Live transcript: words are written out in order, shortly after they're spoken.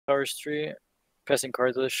Tower Street, passing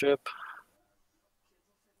car dealership.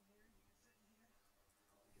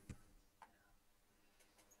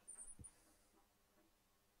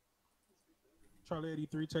 Charlie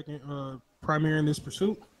 83 taking primary in this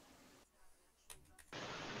pursuit.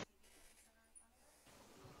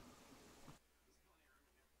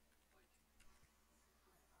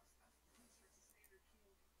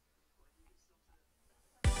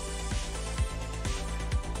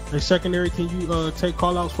 Hey, secondary, can you take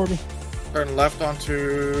call outs for me? Turn left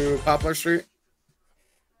onto Poplar Street.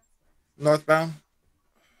 Northbound.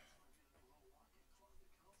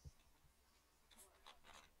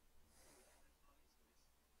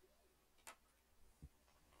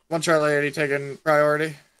 One Charlie 80 taking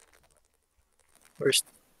priority. We're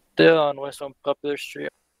still on West on Poplar Street.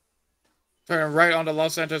 Turn right onto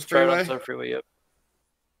Los Santos Right Freeway. onto the freeway, yep.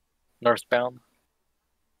 Northbound.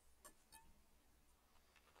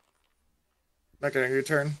 Making a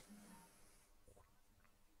U-turn.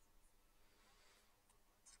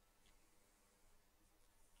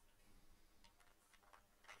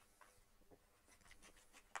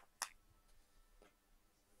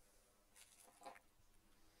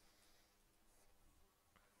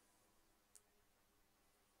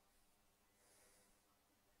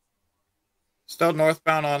 Still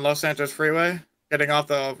northbound on Los Santos Freeway. Getting off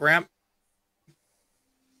the ramp.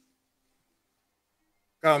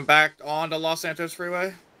 Going back onto Los Santos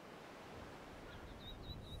Freeway.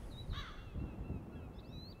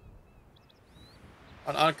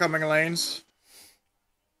 On oncoming lanes.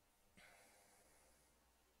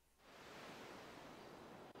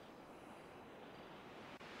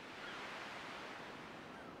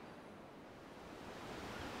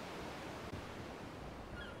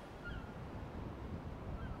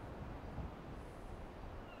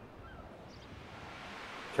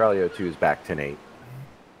 Charlie 02 is back 10-8.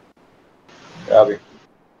 Copy.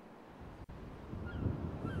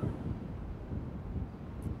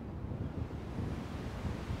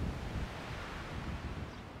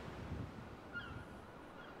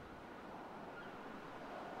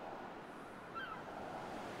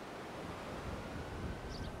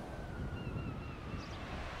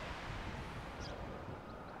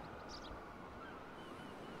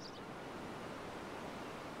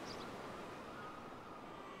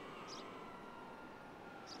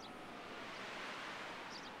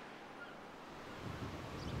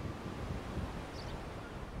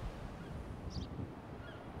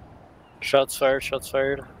 Shots fired, shots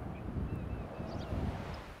fired.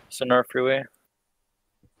 Sonora Freeway.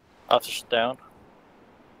 Officers down.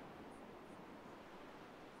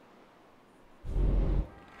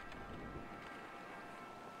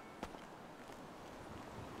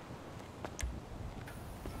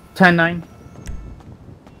 (10-9).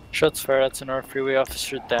 Shots fired at Sonora Freeway,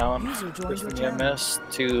 officer down. Person EMS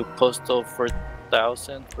to postal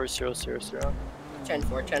 4000 4000.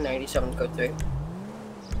 10-4, 1097, code 3.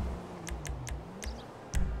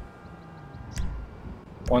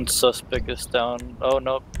 One suspect is down. Oh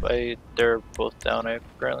nope, they're both down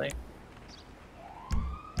apparently.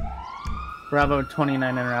 Bravo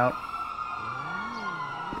 29 en route.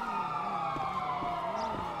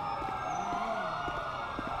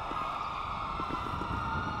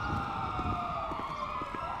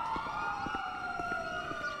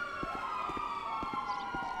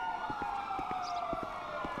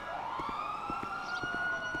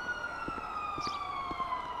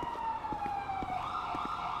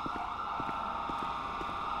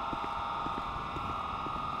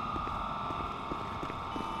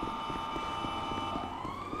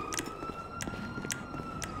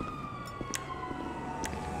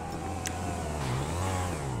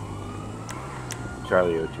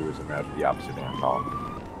 Charlie 02 is en route to the opposite hand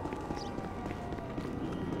column.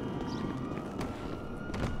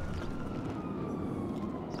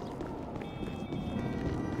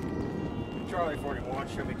 Charlie 41,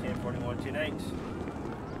 show me 1041, 10-8.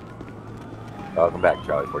 Welcome back,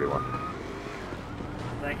 Charlie 41.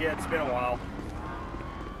 Thank you, it's been a while.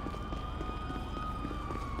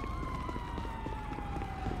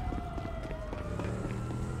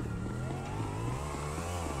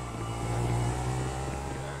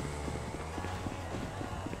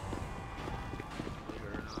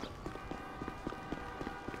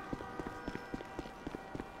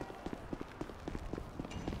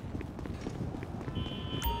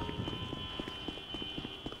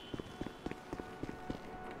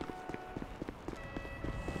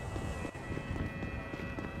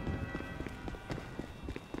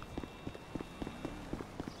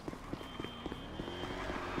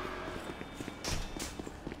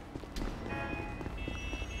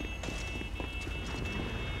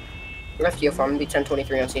 FTO farm, be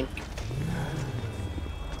 1023 on scene.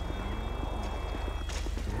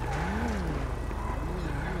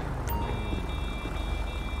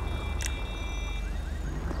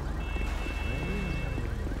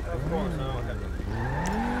 Of course, no.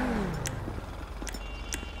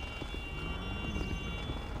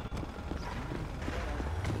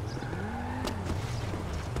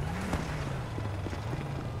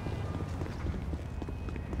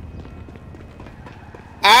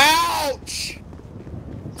 Ouch!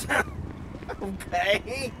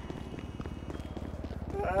 Okay.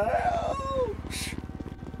 Ouch.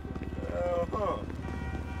 Uh-huh.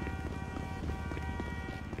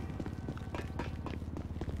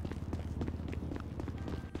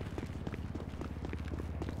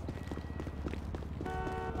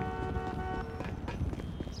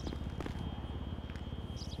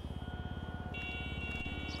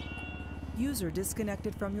 User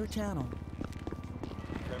disconnected from your channel.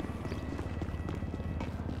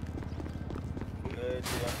 Good,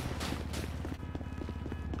 yeah.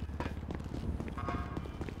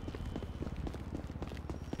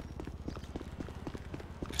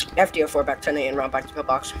 FTO 4 back 10 and round back to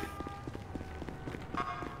pillbox.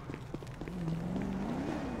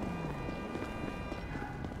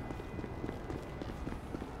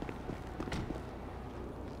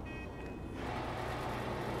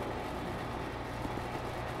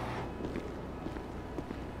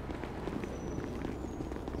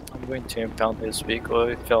 I'm going to impound this vehicle.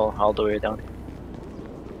 It fell all the way down.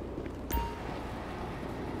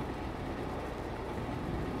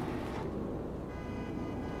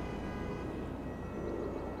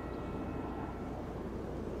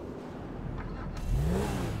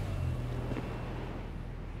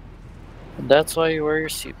 And that's why you wear your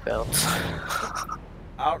seatbelt.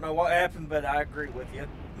 I don't know what happened, but I agree with you.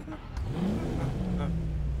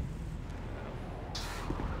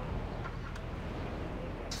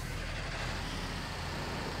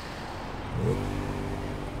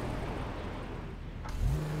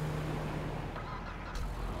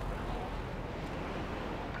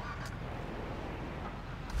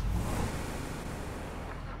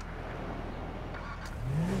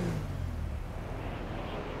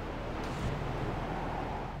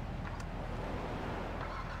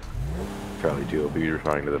 Charlie 2 will be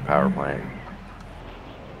responding to the power plant.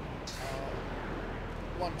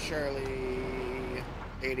 1 Charlie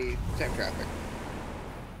 80, same traffic.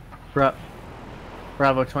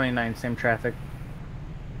 Bravo 29, same traffic.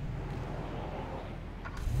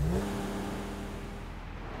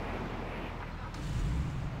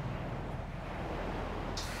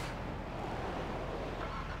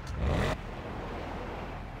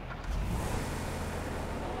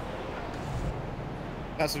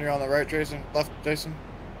 Passenger on the right, Jason. Left, Jason.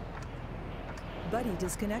 Buddy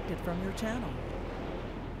disconnected from your channel.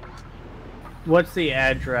 What's the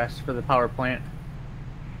address for the power plant?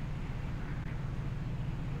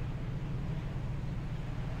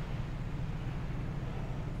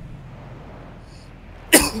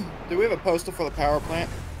 Do we have a postal for the power plant?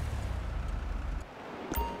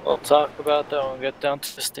 We'll talk about that when we get down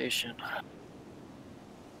to the station.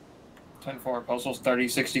 10-4, postal's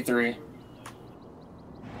 3063.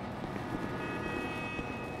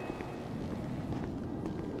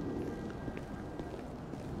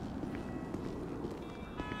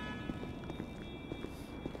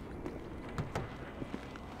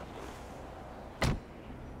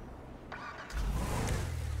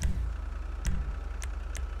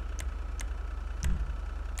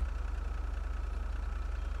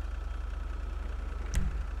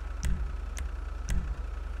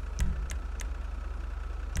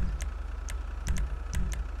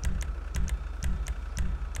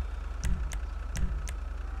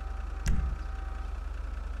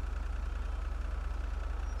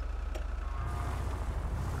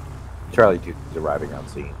 Charlie 2 is arriving on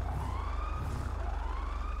scene.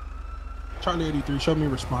 Charlie 83, show me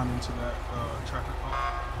responding to that traffic call.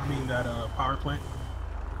 I mean that power plant.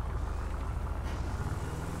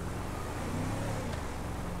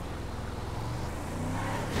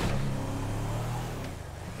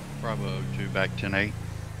 Bravo 2 back 10-8.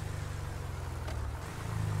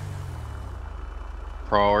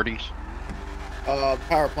 Priorities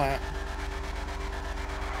Power plant.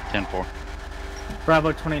 10-4.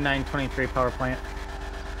 Bravo 29, 23, power plant.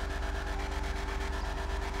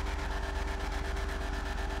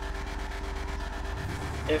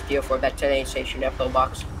 FTO 4 back 10 station at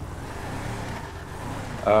pillbox.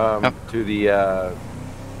 To the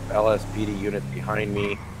LSPD unit behind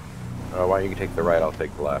me. Why don't you take the right, I'll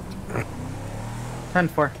take the left.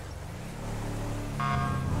 10-4.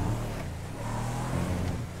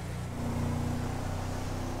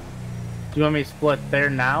 Do you want me to split there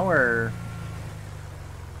now, or?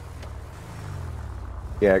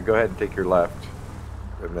 Yeah, go ahead and take your left,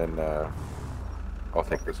 and then I'll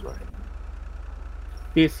take this way.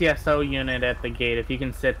 BCSO unit at the gate. If you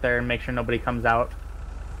can sit there and make sure nobody comes out.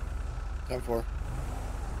 10-4.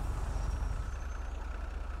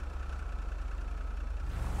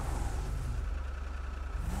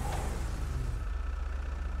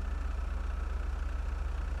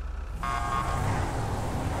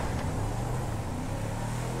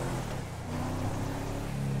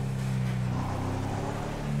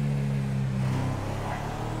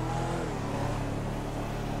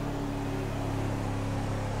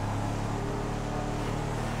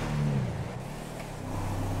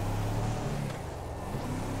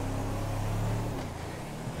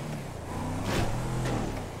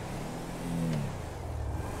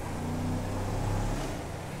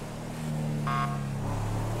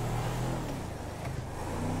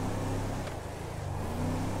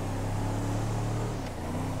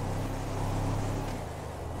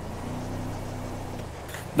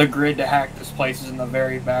 The grid to hack this place is in the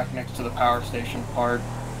very back next to the power station part.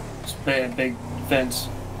 It's a big fence.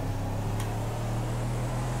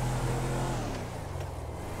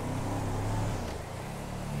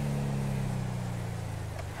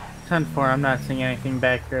 I'm not seeing anything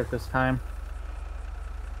back here at this time.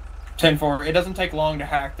 10-4. It doesn't take long to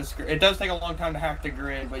hack this. It does take a long time to hack the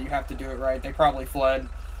grid, but you have to do it right. They probably fled.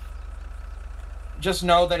 Just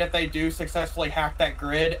know that if they do successfully hack that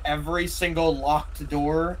grid, every single locked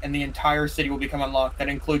door in the entire city will become unlocked. That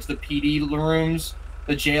includes the PD rooms,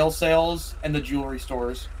 the jail cells, and the jewelry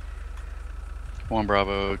stores. 1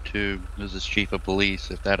 Bravo 2, this is Chief of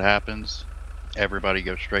Police. If that happens, everybody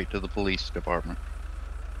go straight to the police department.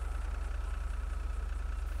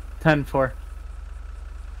 10-4.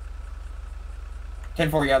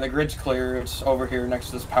 10-4, yeah, the grid's clear. It's over here next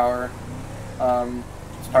to this power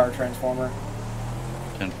transformer.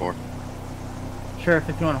 10-4. Sheriff,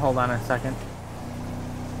 if you want to hold on a second.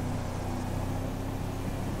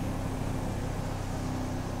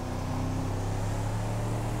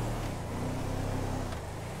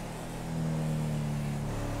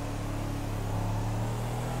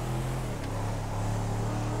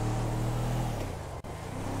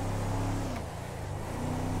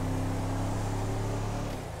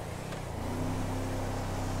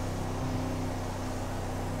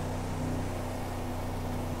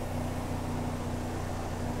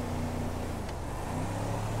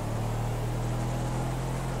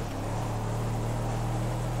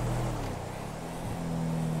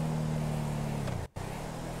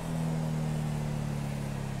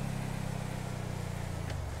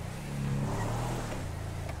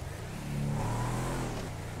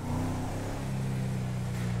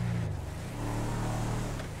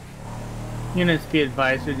 Units be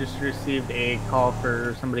advised, we just received a call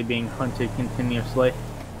for somebody being hunted continuously.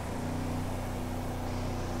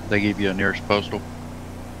 They give you a nearest postal?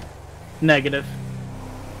 Negative.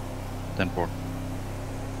 10-4.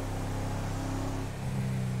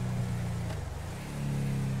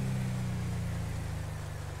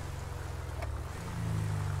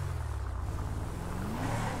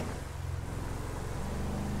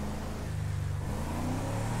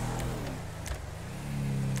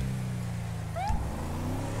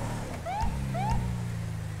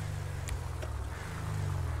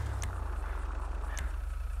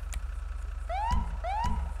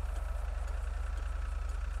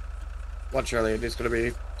 One Charlie, it is going to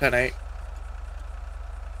be 10-8.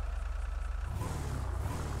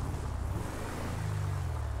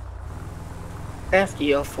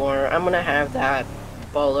 FDO4, I'm going to have that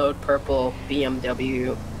followed purple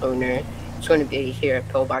BMW owner. It's going to be here at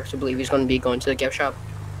Pillbox. I believe he's going to be going to the gift shop.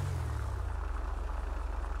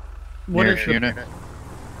 What is Nearest the unit?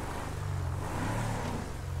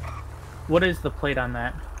 What is the plate on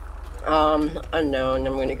that? Unknown.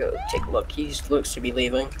 I'm going to go take a look. He looks to be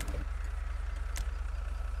leaving.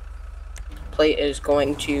 Plate is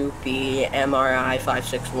going to be MRI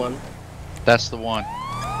 561. That's the one.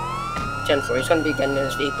 10-4. He's going to be getting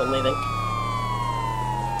his vehicle leaving.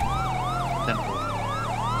 10-4.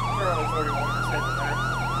 Charlie 41 is heading back.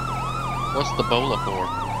 What's the BOLA for?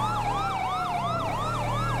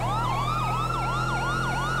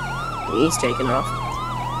 He's taking off.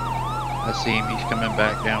 I see him. He's coming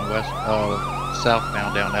back down west,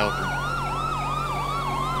 southbound down Eldred.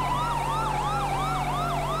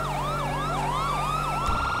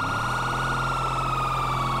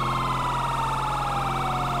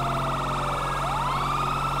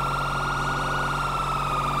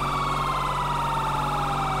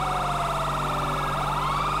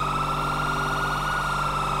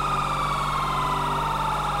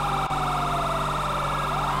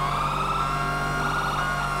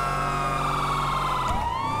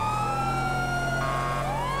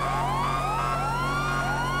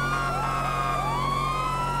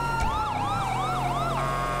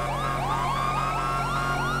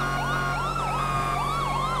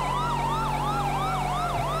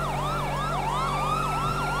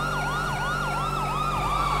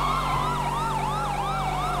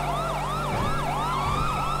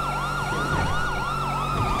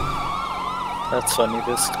 That's funny.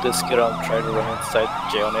 This kid I'm trying to run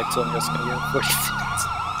inside jail, and I told him it's gonna get 40 minutes.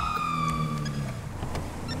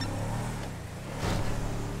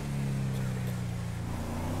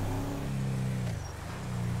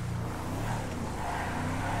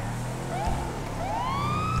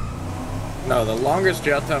 No, the longest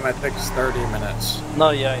jail time I think is 30 minutes. No,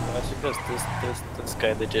 yeah, I know. It's because this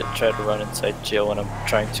guy legit tried to run inside jail when I'm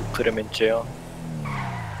trying to put him in jail.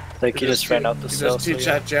 Like he just ran out the cell. Just teach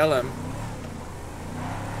that jail him.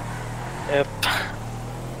 Yep.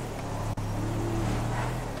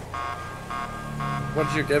 What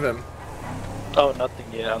did you give him? Oh, nothing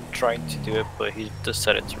yet. I'm trying to do it, but he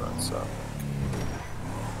decided to run, so.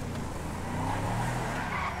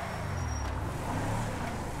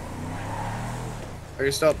 Are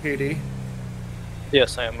you still PD?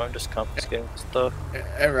 Yes, I am. I'm just confiscating stuff.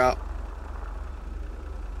 En route.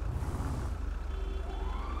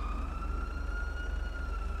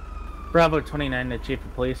 Bravo 29 to Chief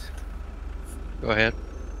of Police. Go ahead.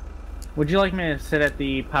 Would you like me to sit at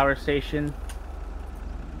the power station?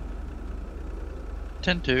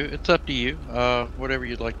 10-2. It's up to you. Whatever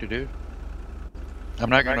you'd like to do. I'm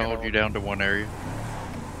not going to hold you down to one area.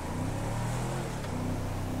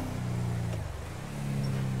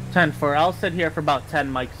 10-4. I'll sit here for about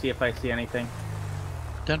 10 mics, see if I see anything.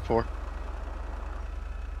 10-4.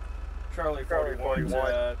 Charlie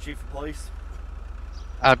 41, Chief of Police.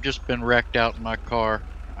 I've just been wrecked out in my car.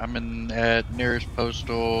 I'm at nearest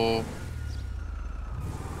postal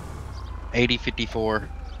 8054.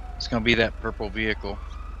 It's gonna be that purple vehicle.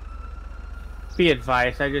 Be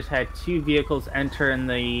advised, I just had 2 vehicles enter in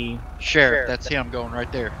the... Sheriff, that's him going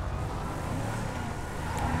right there.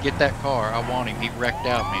 Get that car. I want him. He wrecked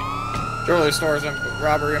out me. Jewelry stores and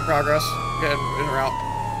robbery in progress. Get en route.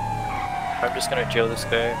 I'm just gonna jail this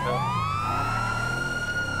guy now.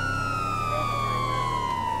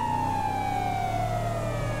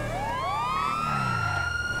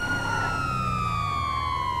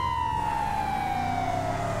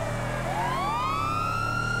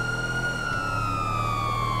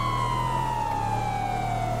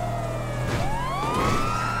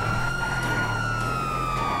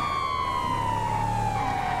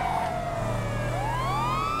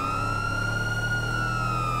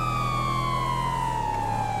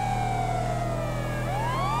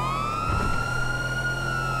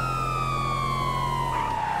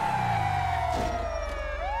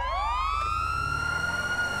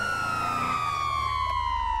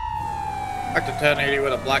 Back to 1080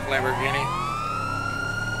 with a black Lamborghini.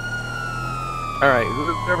 Alright,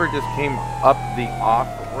 whoever just came up the off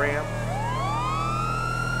ramp.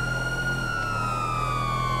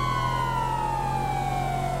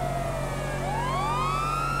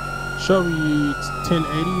 Shelby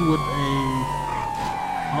 1080 with a.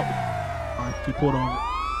 Oh, he pulled over.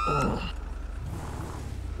 Oh.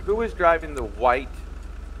 Who is driving the white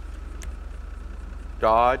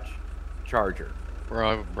Dodge Charger?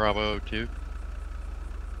 Bravo 2.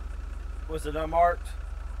 Was it unmarked?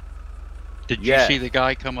 Did you see the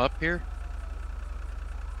guy come up here?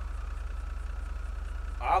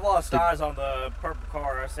 I lost eyes on the purple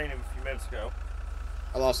car. I seen him a few minutes ago.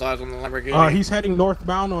 I lost eyes on the Lamborghini. He's heading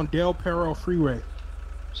northbound on Del Perro Freeway.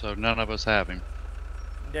 So none of us have him.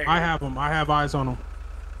 I have him. I have eyes on him.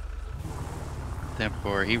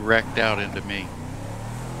 10-4. He wrecked out into me.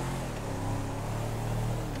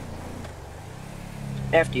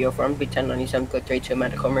 FDO for MB 1097 code 32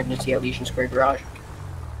 medical emergency at Legion Square Garage.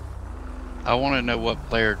 I want to know what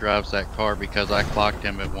player drives that car because I clocked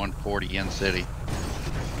him at 140 in city.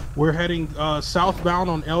 We're heading southbound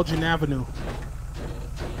on Elgin Avenue.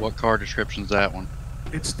 What car description's that one?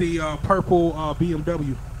 It's the purple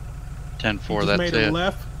BMW. 10-4, that's made it. a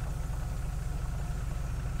left.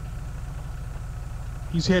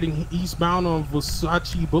 He's heading eastbound on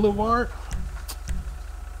Versace Boulevard.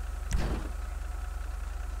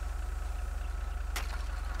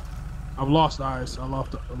 I've lost eyes. I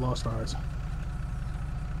lost eyes.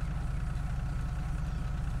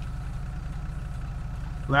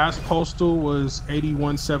 Last postal was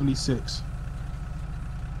 8176.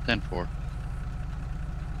 10-4.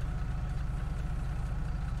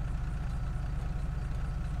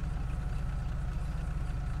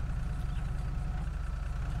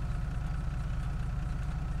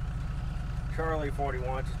 Charlie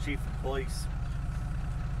 41 to Chief of Police.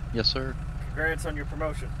 Yes, sir. Congrats on your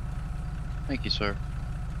promotion. Thank you, sir.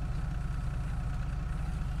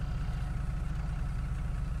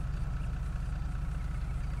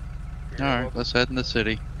 Alright, let's head in the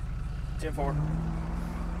city. 10-4.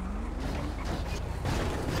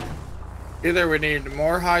 Either we need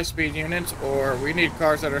more high-speed units, or we need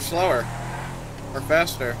cars that are slower or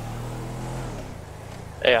faster.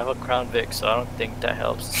 Hey, I have a Crown Vic, so I don't think that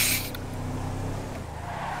helps.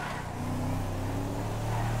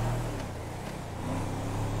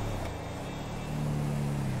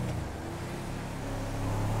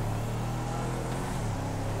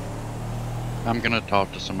 I'm gonna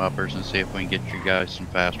talk to some uppers and see if we can get you guys some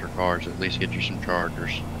faster cars, at least get you some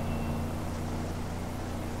Chargers.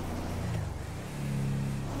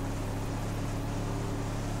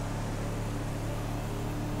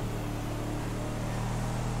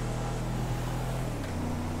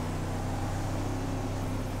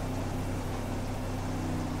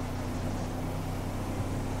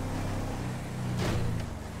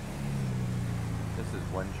 This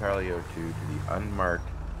is 1 Charlie 02 to the unmarked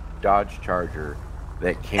Dodge Charger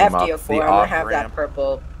that came up the FD04, I'm gonna have off-ramp. that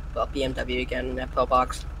purple BMW again in that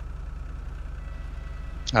pillbox.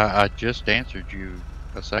 I just answered you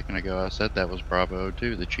a second ago. I said that was Bravo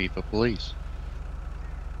 02, the chief of police.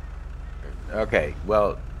 Okay,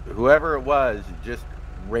 well, whoever it was just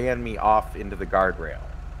ran me off into the guardrail.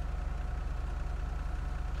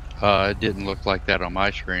 It didn't look like that on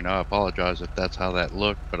my screen. I apologize if that's how that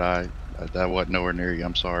looked, but that wasn't nowhere near you.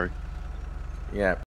 I'm sorry. Yeah,